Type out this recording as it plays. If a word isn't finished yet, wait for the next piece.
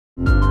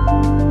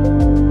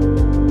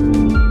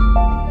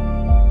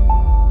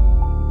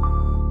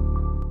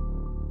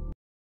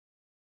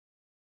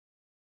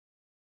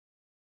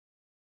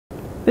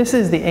This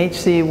is the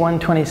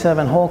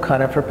HC127 hole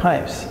cutter for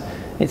pipes.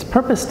 It's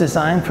purpose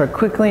designed for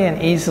quickly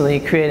and easily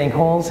creating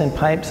holes in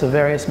pipes of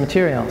various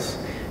materials.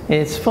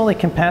 It's fully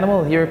compatible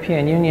with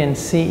European Union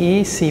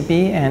CE,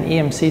 CB, and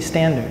EMC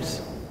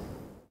standards.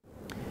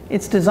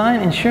 Its design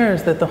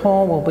ensures that the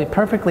hole will be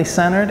perfectly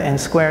centered and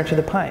square to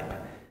the pipe.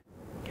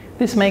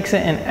 This makes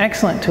it an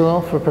excellent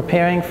tool for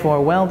preparing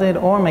for welded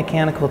or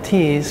mechanical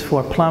tees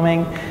for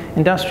plumbing,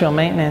 industrial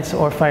maintenance,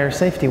 or fire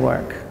safety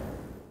work.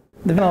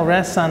 The handle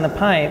rests on the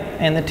pipe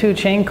and the two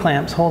chain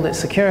clamps hold it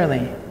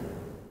securely.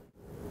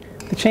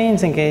 The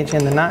chains engage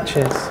in the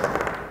notches.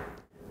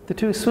 The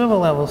two swivel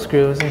level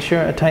screws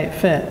ensure a tight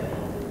fit.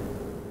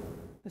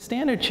 The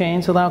standard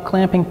chains allow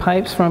clamping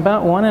pipes from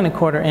about 1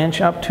 1/4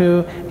 inch up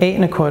to 8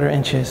 1/4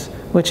 inches,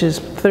 which is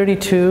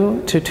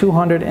 32 to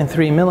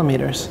 203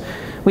 millimeters.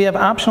 We have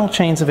optional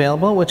chains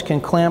available which can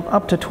clamp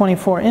up to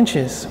 24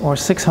 inches or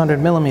 600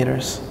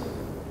 millimeters.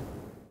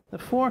 The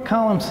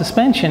 4-column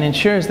suspension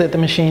ensures that the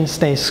machine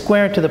stays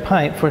square to the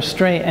pipe for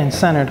straight and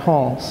centered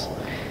holes.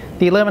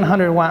 The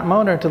 1100 watt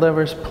motor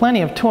delivers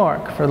plenty of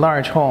torque for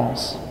large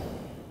holes.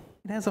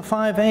 It has a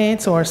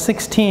 5/8 or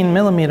 16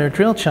 millimeter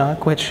drill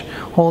chuck which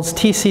holds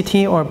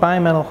TCT or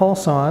bimetal hole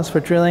saws for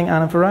drilling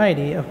on a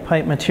variety of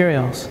pipe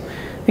materials.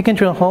 It can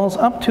drill holes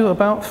up to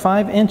about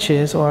 5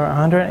 inches or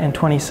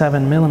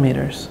 127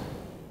 millimeters.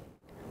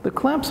 The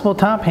collapsible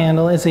top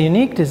handle is a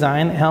unique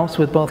design that helps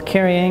with both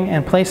carrying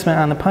and placement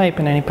on the pipe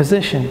in any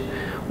position,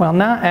 while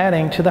not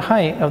adding to the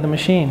height of the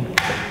machine.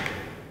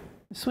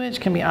 The switch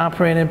can be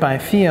operated by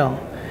feel,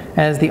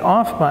 as the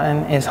off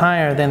button is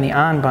higher than the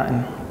on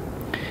button.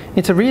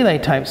 It's a relay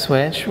type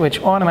switch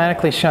which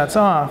automatically shuts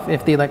off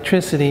if the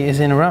electricity is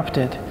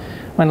interrupted.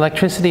 When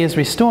electricity is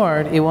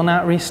restored, it will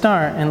not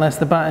restart unless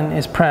the button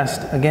is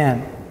pressed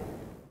again.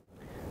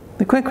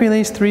 The quick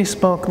release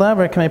 3-spoke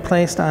lever can be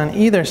placed on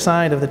either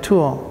side of the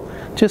tool.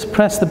 Just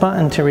press the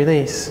button to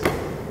release.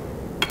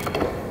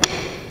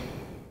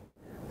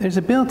 There's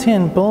a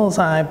built-in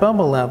bullseye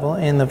bubble level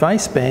in the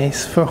vise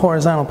base for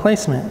horizontal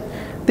placement.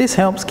 This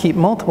helps keep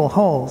multiple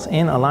holes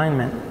in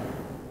alignment.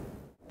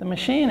 The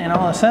machine and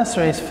all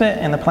accessories fit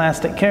in the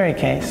plastic carry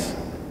case.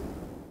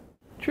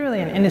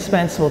 Truly an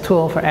indispensable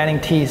tool for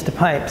adding tees to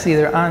pipes,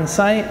 either on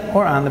site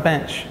or on the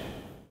bench.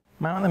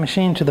 Mount the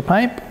machine to the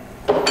pipe.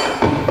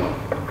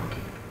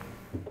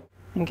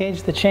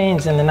 Engage the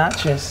chains in the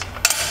notches.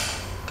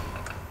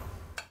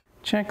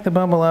 Check the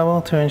bubble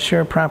level to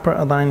ensure proper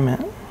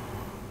alignment.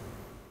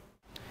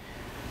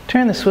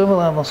 Turn the swivel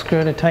level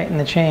screw to tighten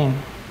the chain.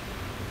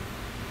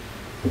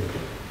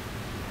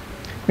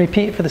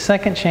 Repeat for the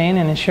second chain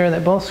and ensure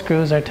that both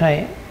screws are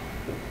tight.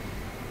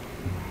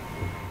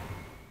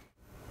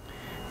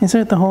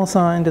 Insert the hole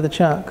saw into the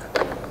chuck.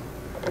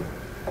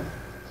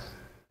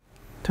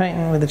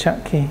 Tighten with the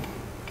chuck key.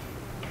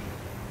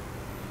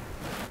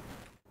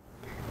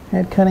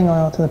 Add cutting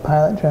oil to the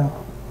pilot drill.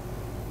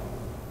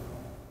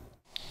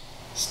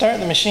 Start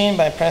the machine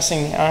by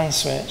pressing the on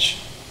switch.